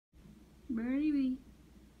Birdie,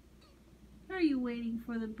 are you waiting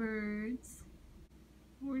for the birds?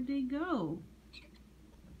 Where'd they go?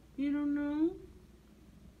 You don't know?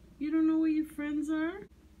 You don't know where your friends are?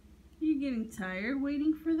 You getting tired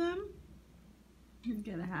waiting for them? You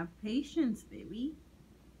gotta have patience, baby.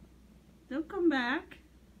 They'll come back.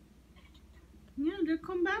 Yeah, they'll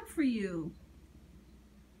come back for you.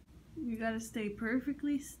 You gotta stay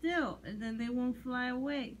perfectly still, and then they won't fly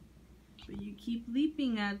away. But you keep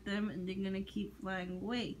leaping at them, and they're gonna keep flying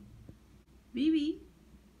away. Baby.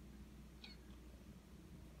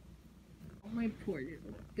 Oh, my poor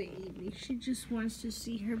little baby. She just wants to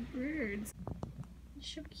see her birds.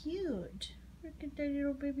 It's so cute. Look at that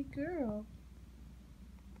little baby girl.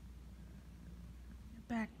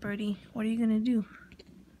 They're back, Birdie. What are you gonna do?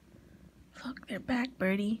 Look, they're back,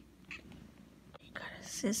 Birdie. You gotta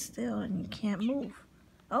sit still and you can't move.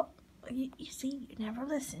 Oh, you see, you never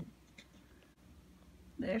listen.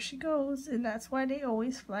 There she goes, and that's why they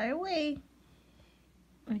always fly away.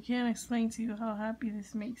 I can't explain to you how happy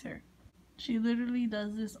this makes her. She literally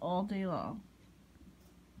does this all day long.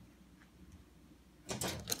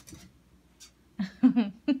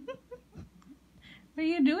 What are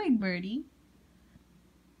you doing, Birdie?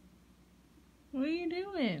 What are you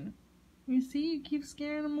doing? You see, you keep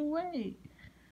scaring them away.